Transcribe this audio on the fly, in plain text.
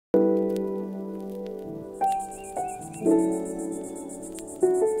Land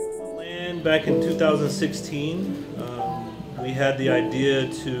back in 2016, we had the idea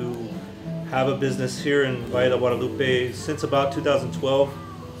to have a business here in Valle de Guadalupe since about 2012.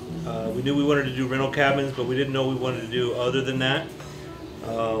 We knew we wanted to do rental cabins, but we didn't know we wanted to do other than that.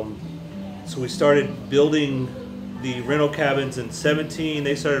 So we started building the rental cabins in 17.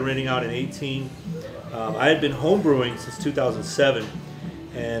 They started renting out in 18. I had been homebrewing since 2007,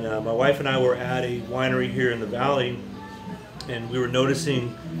 and my wife and I were at a winery here in the valley, and we were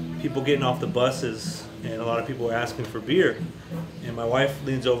noticing people getting off the buses, and a lot of people were asking for beer. And my wife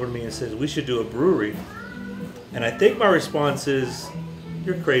leans over to me and says, "We should do a brewery." And I think my response is,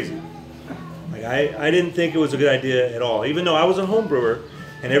 "You're crazy." Like I didn't think it was a good idea at all, even though I was a home brewer,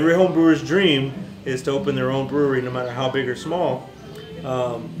 and every home brewer's dream is to open their own brewery, no matter how big or small.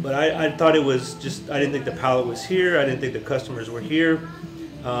 But I thought it was just, I didn't think the palate was here. I didn't think the customers were here.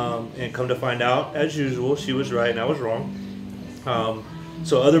 And come to find out, as usual, she was right and I was wrong.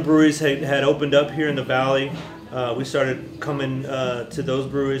 So other breweries had opened up here in the valley. We started coming to those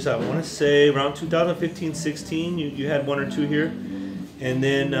breweries, I want to say around 2015-16. You had one or two here. And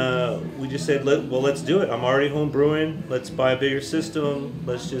then we just said, well, let's do it. I'm already home brewing. Let's buy a bigger system.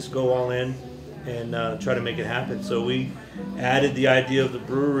 Let's just go all in and try to make it happen. So we added the idea of the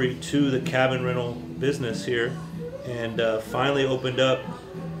brewery to the cabin rental business here, and finally opened up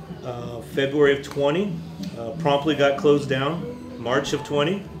February of 20. Promptly got closed down March of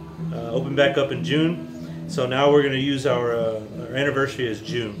 20. Opened back up in June. So now we're going to use our anniversary as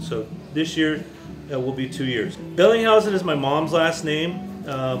June. So this year will be 2 years. Bellinghausen is my mom's last name.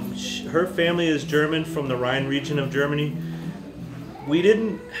 Her family is German, from the Rhine region of Germany. We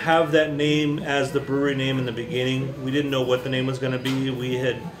didn't have that name as the brewery name in the beginning. We didn't know what the name was going to be. We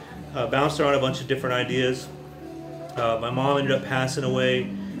had bounced around a bunch of different ideas. My mom ended up passing away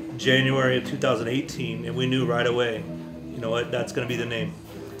January of 2018, and we knew right away, you know what, that's going to be the name.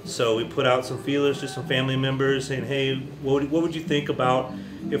 So we put out some feelers to some family members saying, hey, what would you think about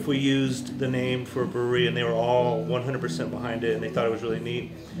if we used the name for a brewery? And they were all 100% behind it, and they thought it was really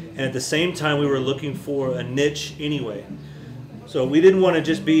neat. And at the same time, we were looking for a niche anyway. So we didn't want to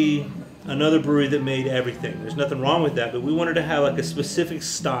just be another brewery that made everything. There's nothing wrong with that, but we wanted to have like a specific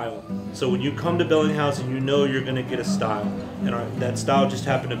style. So when you come to Bellinghausen, you know you're going to get a style. And that style just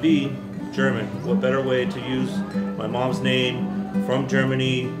happened to be German. What better way to use my mom's name from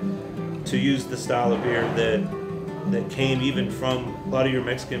Germany to use the style of beer that came even from a lot of your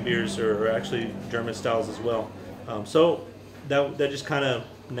Mexican beers are actually German styles as well. So that just kind of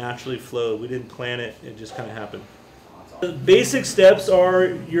naturally flowed. We didn't plan it, it just kind of happened. The basic steps are,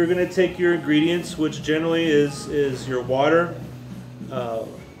 you're going to take your ingredients, which generally is your water,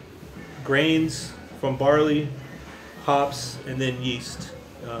 grains from barley, hops, and then yeast.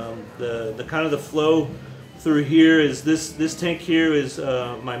 The kind of the flow through here is this tank here is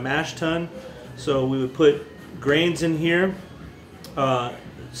my mash tun. So we would put grains in here,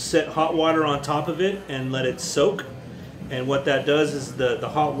 set hot water on top of it, and let it soak. And what that does is the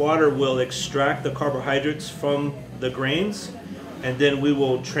hot water will extract the carbohydrates from the grains, and then we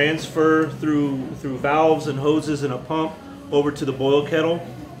will transfer through valves and hoses and a pump over to the boil kettle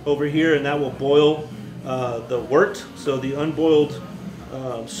over here, and that will boil the wort, so the unboiled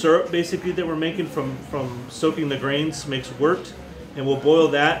syrup basically that we're making from soaking the grains makes wort, and we'll boil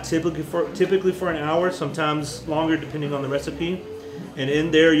that typically for an hour, sometimes longer depending on the recipe. And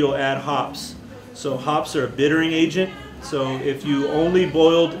in there you'll add hops. So hops are a bittering agent. So if you only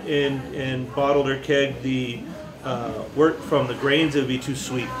boiled and bottled or kegged the wort from the grains, it would be too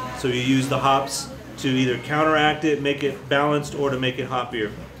sweet. So you use the hops to either counteract it, make it balanced, or to make it hop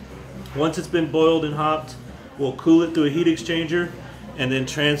beer. Once it's been boiled and hopped, we'll cool it through a heat exchanger and then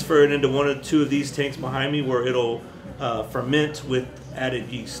transfer it into one or two of these tanks behind me, where it'll ferment with added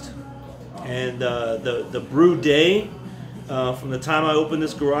yeast. And the brew day, from the time I open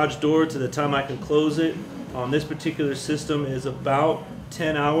this garage door to the time I can close it on this particular system, is about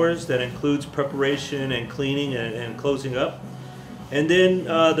 10 hours. That includes preparation and cleaning and closing up. And then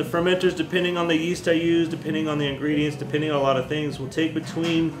the fermenters, depending on the yeast I use, depending on the ingredients, depending on a lot of things, will take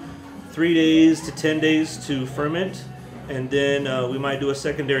between 3 days to 10 days to ferment. And then we might do a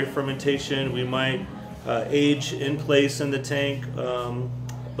secondary fermentation. We might age in place in the tank.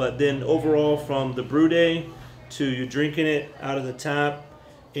 But then overall, from the brew day to you drinking it out of the tap,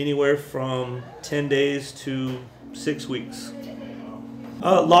 anywhere from 10 days to 6 weeks.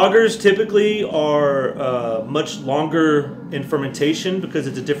 Lagers typically are much longer in fermentation because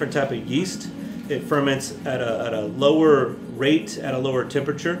it's a different type of yeast. It ferments at a lower rate, at a lower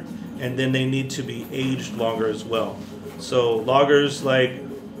temperature, and then they need to be aged longer as well. So lagers like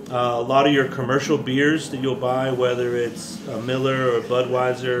A lot of your commercial beers that you'll buy, whether it's a Miller or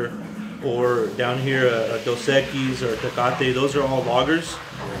Budweiser, or down here a Dos Equis or a Tecate, those are all lagers,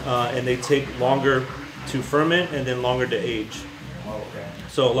 and they take longer to ferment and then longer to age.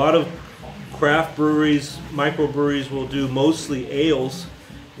 So a lot of craft breweries, microbreweries will do mostly ales,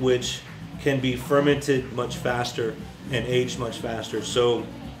 which can be fermented much faster and aged much faster. So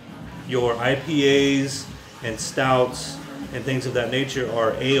your IPAs and stouts and things of that nature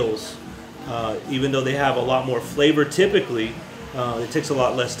are ales. Even though they have a lot more flavor typically, it takes a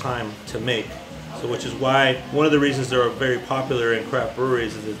lot less time to make. So which is why one of the reasons they're very popular in craft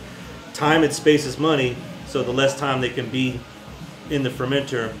breweries is that time and space is money, so the less time they can be in the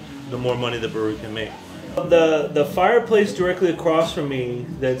fermenter, the more money the brewery can make. The fireplace directly across from me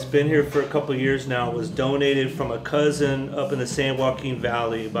that's been here for a couple of years now was donated from a cousin up in the San Joaquin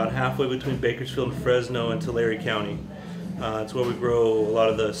Valley, about halfway between Bakersfield and Fresno and Tulare County. It's where we grow a lot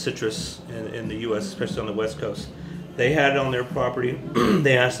of the citrus in the U.S., especially on the West Coast. They had it on their property.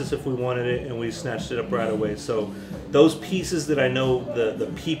 They asked us if we wanted it, and we snatched it up right away. So those pieces that I know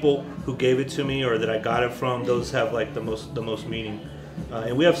the people who gave it to me or that I got it from, those have like the most meaning.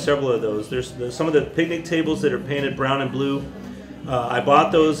 And we have several of those. There's some of the picnic tables that are painted brown and blue. I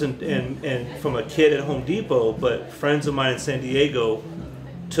bought those and from a kit at Home Depot, but friends of mine in San Diego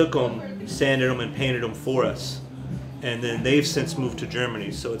took them, sanded them, and painted them for us. And then they've since moved to Germany,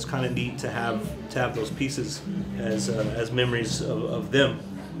 so it's kind of neat to have those pieces as memories of them.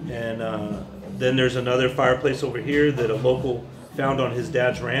 And then there's another fireplace over here that a local found on his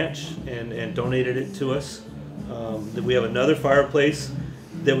dad's ranch and donated it to us. Then we have another fireplace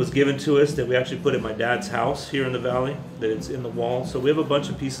that was given to us that we actually put at my dad's house here in the valley, that it's in the wall. So we have a bunch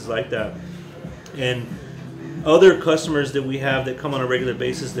of pieces like that. And other customers that we have that come on a regular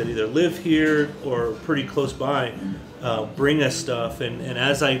basis that either live here or pretty close by bring us stuff. And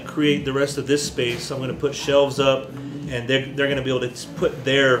as I create the rest of this space, I'm going to put shelves up, and they're going to be able to put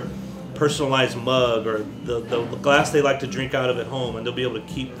their personalized mug or the glass they like to drink out of at home, and they'll be able to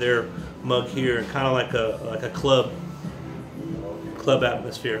keep their mug here, kind of like a club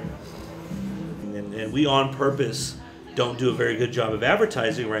atmosphere. And we on purpose don't do a very good job of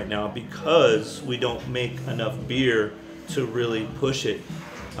advertising right now because we don't make enough beer to really push it.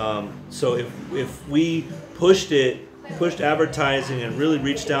 So if we pushed advertising and really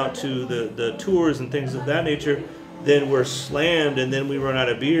reached out to the tours and things of that nature, then we're slammed, and then we run out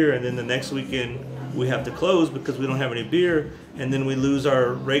of beer, and then the next weekend we have to close because we don't have any beer, and then we lose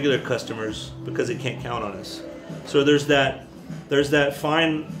our regular customers because they can't count on us. So there's that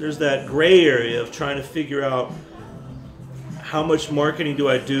gray area of trying to figure out how much marketing do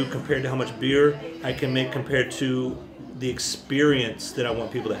I do compared to how much beer I can make compared to the experience that I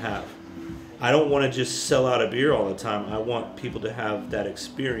want people to have. I don't want to just sell out a beer all the time. I want people to have that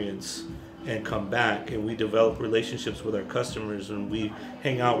experience and come back, and we develop relationships with our customers, and we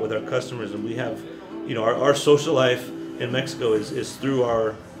hang out with our customers, and we have, our social life in Mexico is through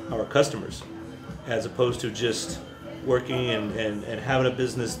our customers, as opposed to just working and having a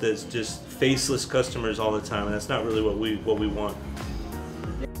business that's just faceless customers all the time, and that's not really what we want.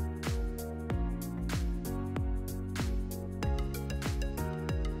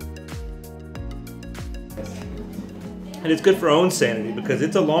 And it's good for our own sanity because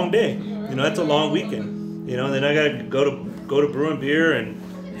it's a long day. That's a long weekend. And then I got to go to brewing beer and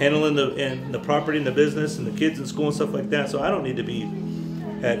handling the property and the business and the kids in school and stuff like that. So I don't need to be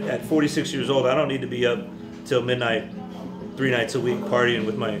at 46 years old. I don't need to be up till midnight, 3 nights a week partying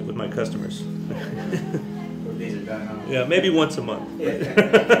with my customers. Yeah, maybe once a month.